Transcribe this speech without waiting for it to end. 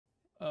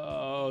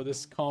Oh,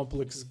 this comp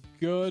looks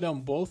good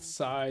on both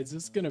sides.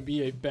 It's gonna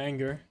be a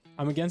banger.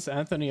 I'm against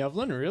Anthony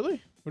Evelyn,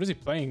 really? What is he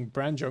playing?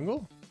 Brand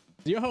Jungle?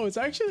 Yo, it's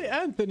actually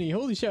Anthony.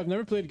 Holy shit, I've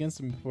never played against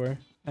him before.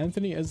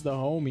 Anthony is the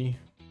homie.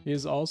 He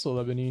is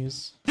also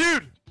Lebanese.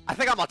 Dude, I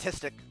think I'm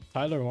autistic.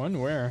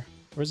 Tyler1? Where?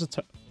 Where's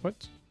the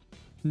what?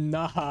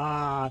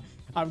 Nah,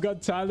 I've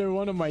got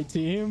Tyler1 on my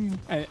team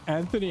and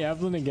Anthony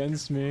Evelyn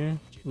against me.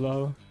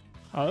 Lol.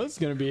 Oh, that's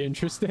gonna be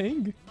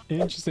interesting.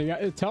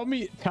 Interesting. Tell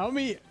me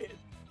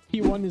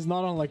T1 is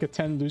not on like a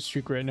 10 lose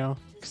streak right now,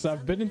 because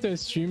I've been into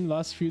his stream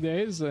last few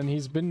days and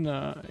he's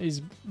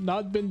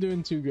not been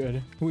doing too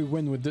good.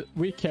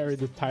 We carry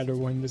the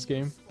Tyler1 this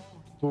game.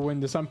 We'll win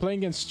this. I'm playing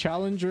against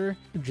Challenger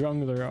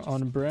Jungler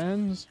on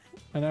brands,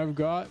 and I've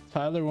got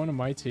Tyler1 on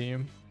my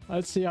team.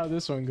 Let's see how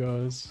this one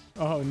goes.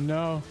 Oh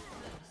no.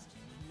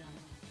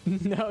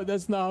 No,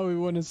 that's not how we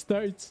want to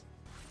start.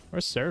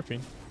 Where's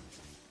Seraphine?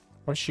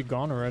 Where's she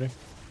gone already?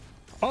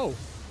 Oh!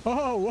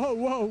 Oh, whoa,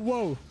 whoa,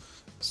 whoa!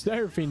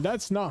 Seraphine,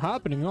 that's not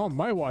happening on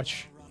my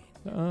watch.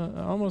 I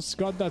almost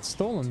got that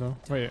stolen though.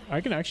 Wait, I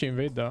can actually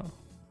invade that.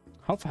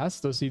 How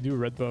fast does he do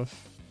red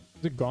buff?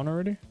 Is it gone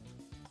already?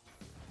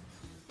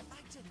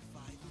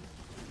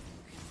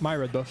 My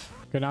red buff.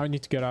 Okay, now I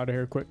need to get out of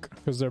here quick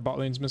because their bot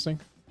lane's missing.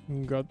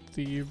 Got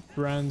the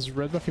brand's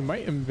red buff. He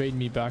might invade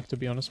me back, to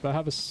be honest, but I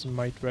have a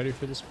smite ready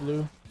for this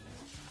blue.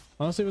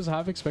 Honestly, I was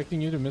half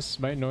expecting you to miss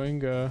smite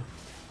knowing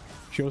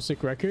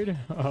Josic record.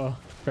 Oh,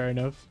 fair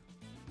enough.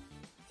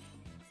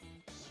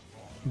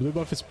 Blue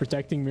buff is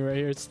protecting me right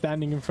here. It's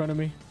standing in front of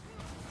me.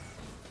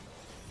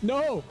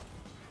 No!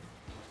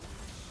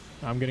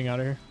 I'm getting out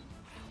of here.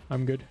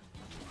 I'm good.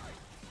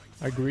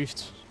 I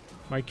griefed.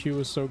 My Q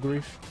was so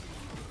grief.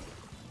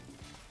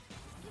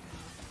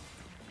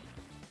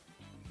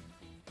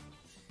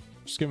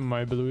 Just give them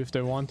my blue. If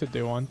they want it,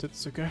 they want it.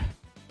 It's okay.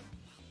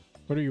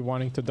 What are you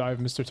wanting to dive,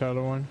 Mr.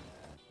 Tyler1?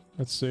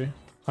 Let's see.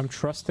 I'm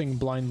trusting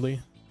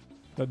blindly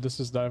that this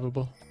is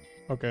diveable.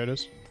 Okay, it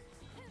is.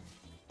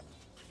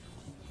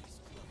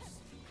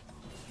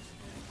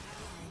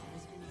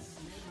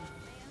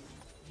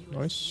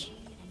 Nice.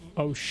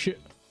 Oh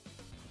shit.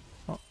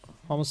 Oh,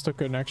 almost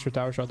took an extra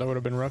tower shot. That would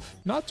have been rough.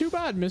 Not too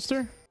bad,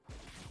 mister.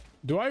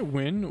 Do I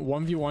win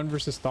 1v1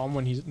 versus Tom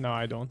when he's... No,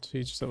 I don't.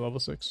 He's just at level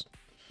 6.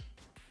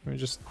 Let me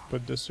just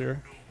put this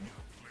here.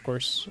 Of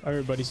course,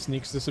 everybody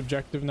sneaks this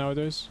objective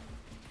nowadays.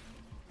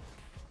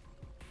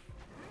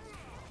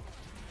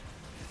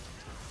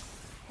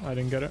 I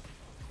didn't get it.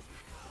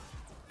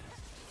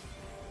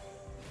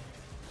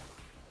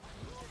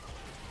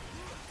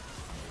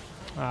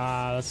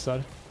 Ah, that's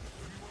sad.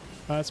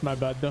 That's my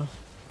bad though.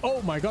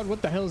 Oh my god,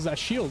 what the hell is that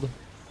shield?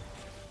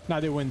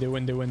 Nah, they win.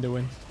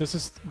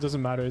 This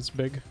doesn't matter, it's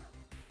big.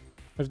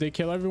 If they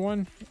kill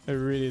everyone, it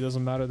really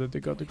doesn't matter that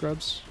they got the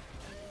grubs.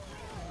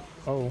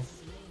 Oh,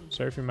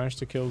 sorry if you managed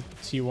to kill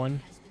T1.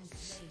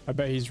 I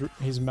bet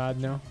he's mad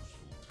now.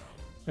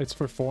 It's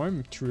for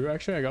form. True,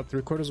 actually, I got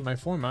 3/4 of my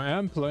form. I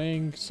am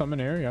playing Summon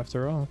Area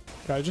after all.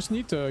 Okay, I just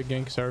need to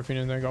gank Seraphine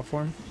and then I got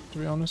form, to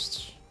be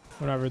honest.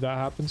 Whenever that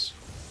happens.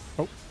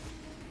 Oh.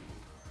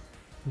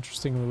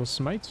 Interesting little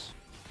smite.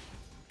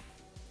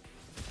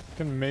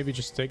 Can maybe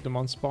just take them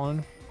on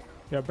spawn.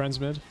 Yeah, Brand's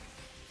mid.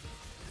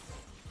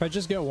 If I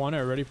just get one, I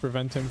already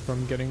prevent him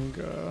from getting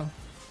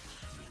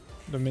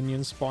the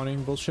minions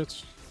spawning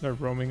bullshit. They're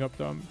roaming up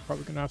though. I'm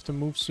probably gonna have to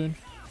move soon.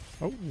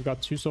 Oh, we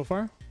got 2 so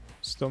far.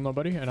 Still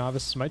nobody, and I have a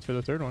smite for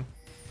the 3rd one.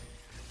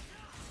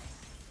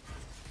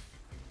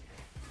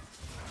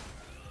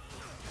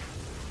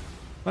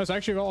 Nice,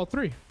 actually got all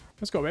 3.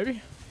 Let's go,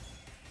 baby.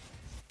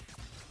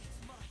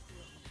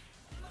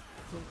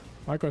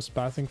 Micro's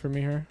pathing for me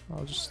here.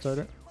 I'll just start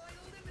it.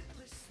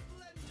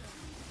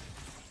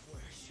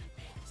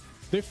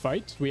 If they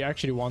fight, we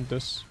actually want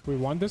this. We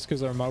want this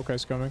because our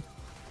Maokai's coming.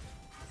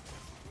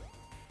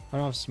 I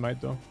don't have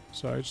smite though,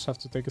 so I just have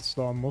to take it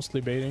slow. I'm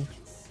mostly baiting.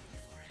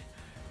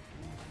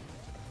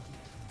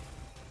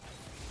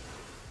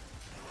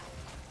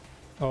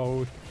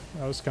 Oh,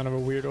 that was kind of a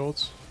weird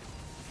ult.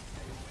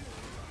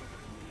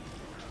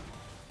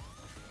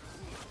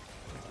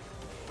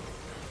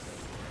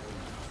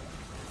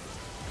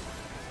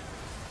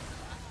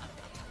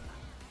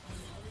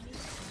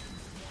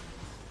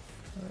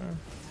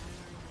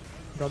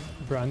 Got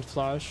brand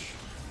flash.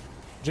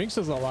 Jinx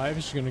is alive.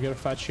 She's gonna get a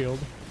fat shield.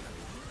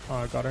 Oh,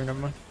 I got her. Never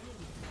mind.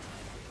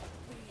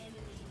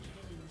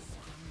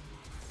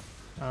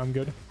 I'm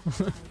good.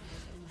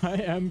 I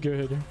am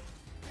good.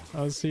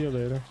 I'll see you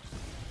later.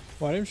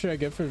 What item should I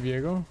get for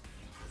Viego?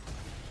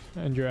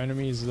 And your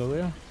enemy is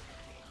Lilia?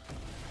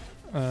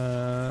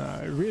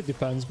 It really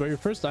depends, but your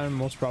first item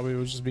most probably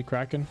will just be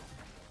Kraken.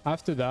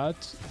 After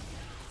that,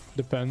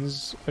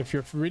 depends. If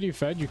you're really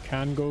fed, you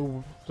can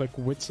go like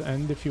Wit's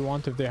End if you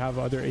want, if they have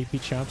other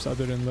AP champs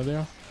other than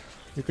Lilia.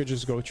 You could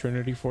just go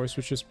Trinity Force,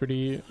 which is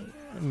pretty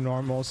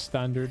normal,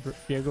 standard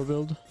Viego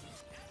build.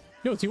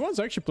 Yo,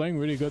 T1's actually playing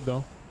really good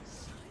though.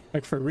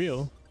 Like for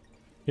real.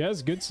 He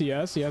has good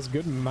CS, he has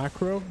good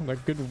macro,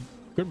 like good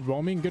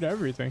roaming, good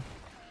everything.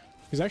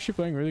 He's actually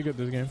playing really good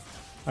this game.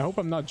 I hope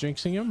I'm not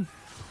jinxing him.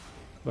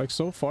 Like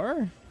so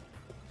far,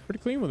 pretty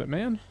clean with it,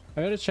 man.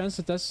 I had a chance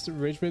to test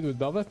Rage Blade with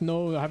Bel'Veth.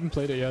 No, I haven't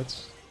played it yet.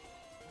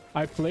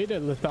 I played a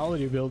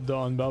lethality build though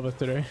on Bel'Veth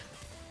today.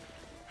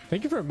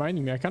 Thank you for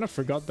reminding me. I kind of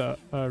forgot that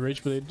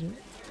Rage Blade.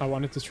 I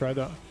wanted to try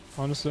that,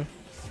 honestly.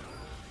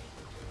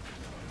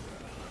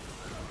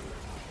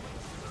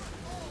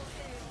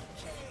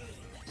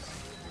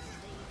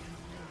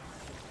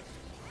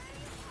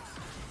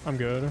 I'm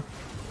good.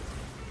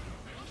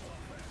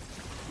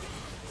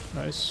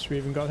 Nice. We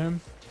even got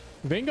him.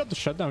 Vayne got the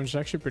shutdown, which is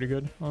actually pretty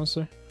good,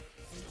 honestly.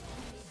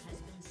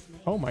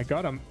 Oh my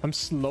god, I'm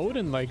slowed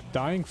and like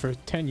dying for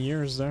 10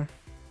 years there.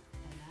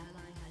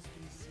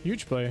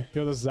 Huge play.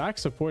 Yo, the Zac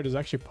support is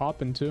actually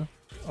popping too.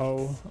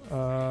 Oh,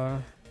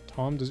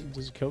 Tom, does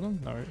it kill them?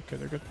 No, okay,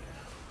 they're good.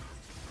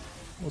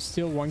 We'll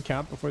steal one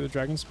camp before the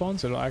dragon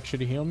spawns. It'll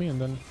actually heal me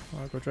and then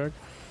I'll go drag.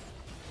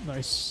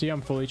 Nice. See,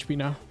 I'm full HP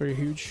now. Very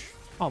huge.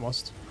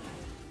 Almost.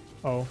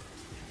 Oh.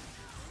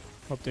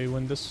 Hope they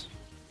win this.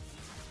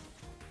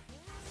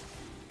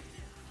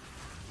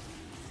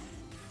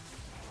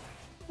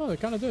 Oh, they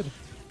kind of did.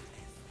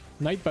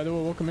 Knight, by the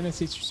way, welcome in. It's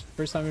his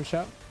first time in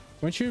chat.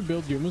 When should you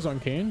build Yumus on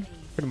Kayn?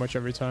 Pretty much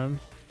every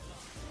time.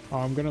 Oh,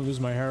 I'm gonna lose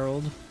my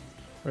Herald.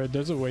 Right,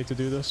 there's a way to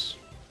do this.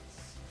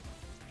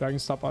 Dragon,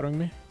 stop autoing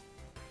me.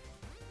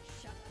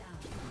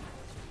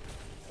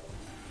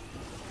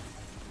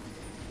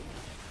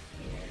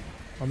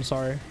 I'm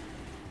sorry.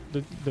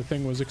 The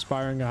thing was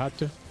expiring. I had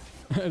to.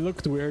 It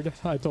looked weird.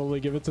 I totally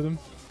give it to them.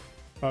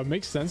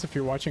 Makes sense if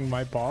you're watching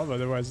my paw.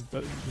 Otherwise,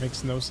 that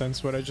makes no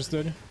sense what I just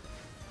did.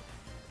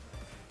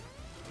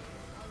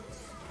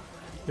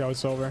 Yo,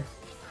 it's over.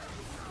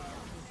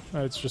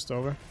 It's just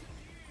over.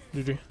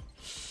 GG.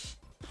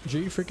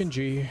 G freaking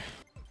G.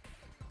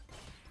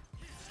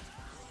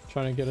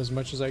 Trying to get as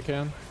much as I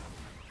can.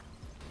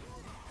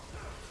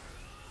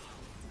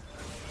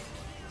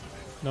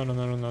 No.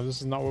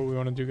 This is not what we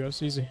want to do,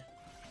 guys. Easy.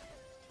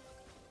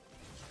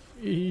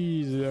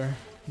 Easy there.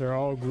 They're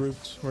all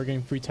grouped. We're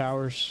getting free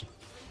towers.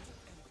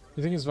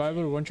 You think it's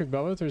viable to one-trick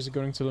Bel'Veth, or is it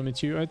going to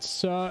limit you?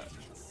 It's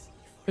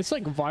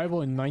like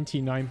viable in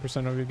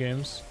 99% of your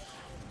games.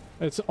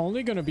 It's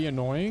only going to be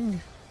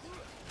annoying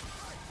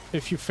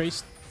if you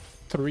face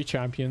 3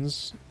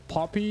 champions.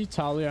 Poppy,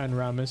 Talia, and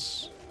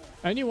Rammus.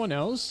 Anyone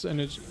else, and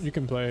you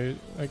can play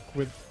like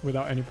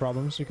without any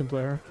problems. You can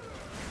play her.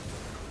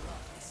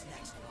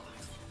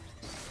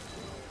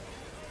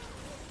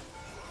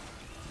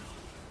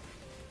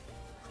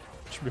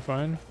 Should be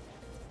fine.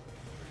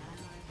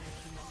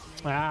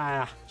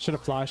 Ah, should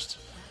have flashed.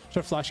 Should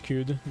have flash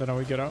Q'd, then I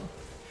would get out.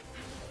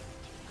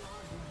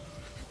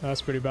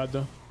 That's pretty bad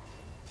though.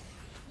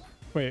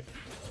 Wait.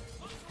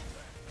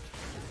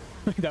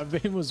 That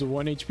Vayne was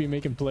 1 HP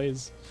making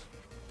plays.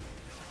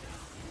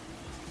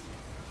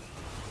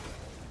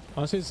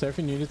 Honestly, if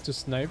Seraphine needed to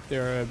snipe,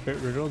 they're a bit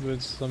riddled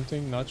with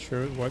something, not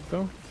sure what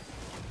though.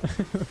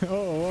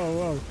 Oh,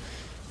 whoa.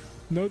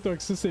 No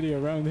toxicity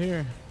around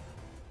here.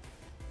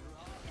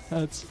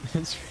 It's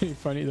pretty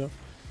funny though.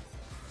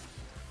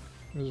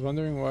 I was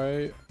wondering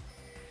why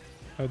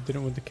I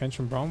didn't win the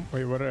Kenshin Braum.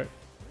 Wait, what? I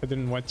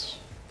didn't what?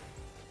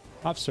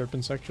 I have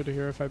Serpents actually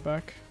here if I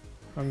back.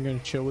 I'm gonna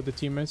chill with the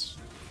teammates.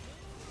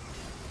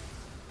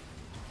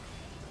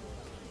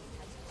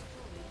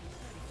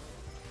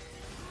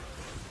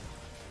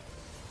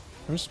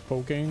 I'm just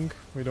poking.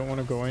 We don't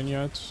want to go in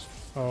yet.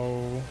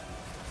 Oh.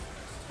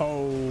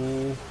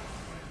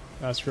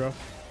 That's rough.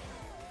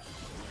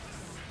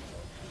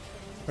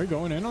 Are we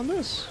going in on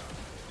this?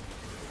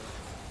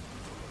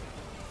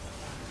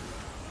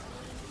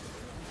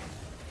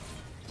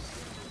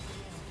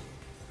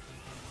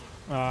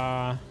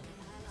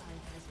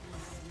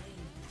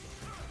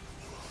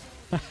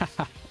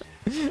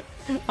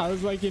 I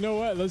was like, you know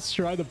what? Let's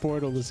try the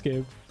portal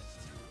escape.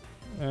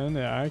 And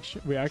yeah,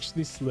 we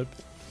actually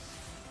slipped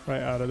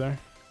right out of there.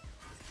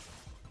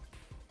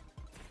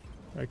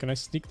 Alright, can I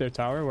sneak their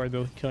tower while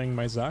they're killing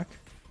my Zac?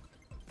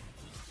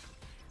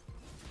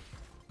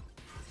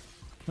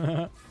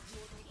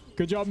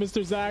 Good job,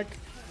 Mr. Zac.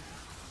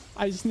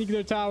 I sneaked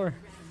their tower.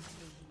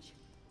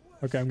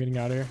 Okay, I'm getting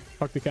out of here.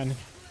 Fuck the cannon.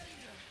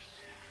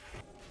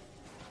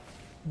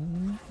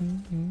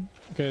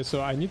 Okay,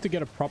 so I need to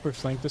get a proper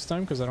flank this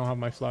time because I don't have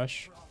my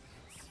flash.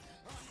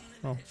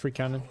 Oh, free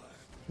cannon.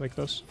 Like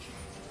those.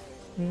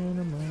 I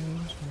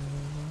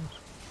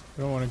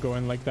don't want to go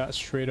in like that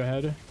straight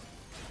ahead.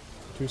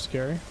 Too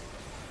scary.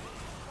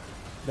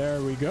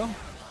 There we go.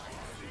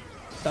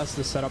 That's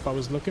the setup I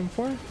was looking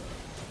for.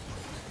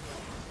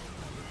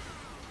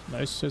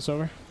 Nice, it's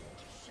over.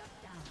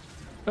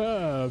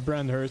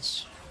 Brand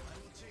hurts.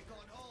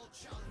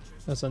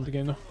 That's end the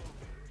game though.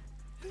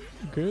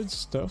 Good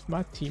stuff,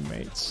 my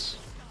teammates.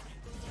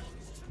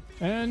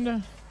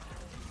 And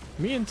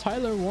me and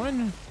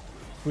Tyler1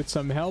 with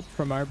some help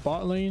from our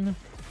bot lane.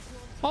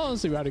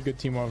 Honestly, we had a good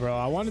team overall.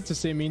 I wanted to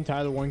say me and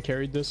Tyler1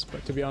 carried this,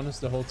 but to be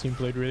honest, the whole team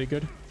played really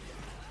good.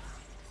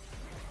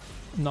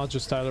 Not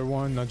just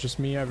Tyler1, not just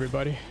me,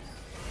 everybody.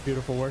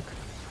 Beautiful work.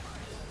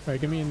 Alright,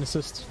 give me an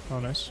assist.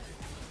 Oh, nice.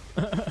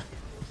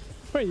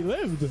 Wait, he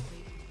lived.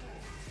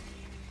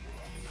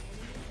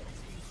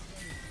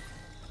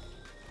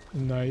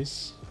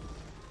 Nice.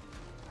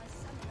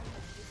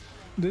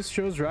 This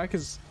shows Rack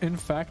is in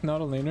fact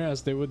not a laner,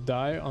 as they would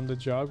die on the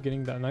job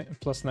getting that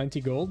plus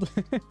 90 gold.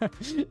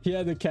 He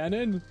had the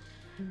cannon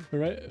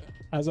right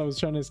as I was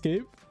trying to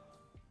escape.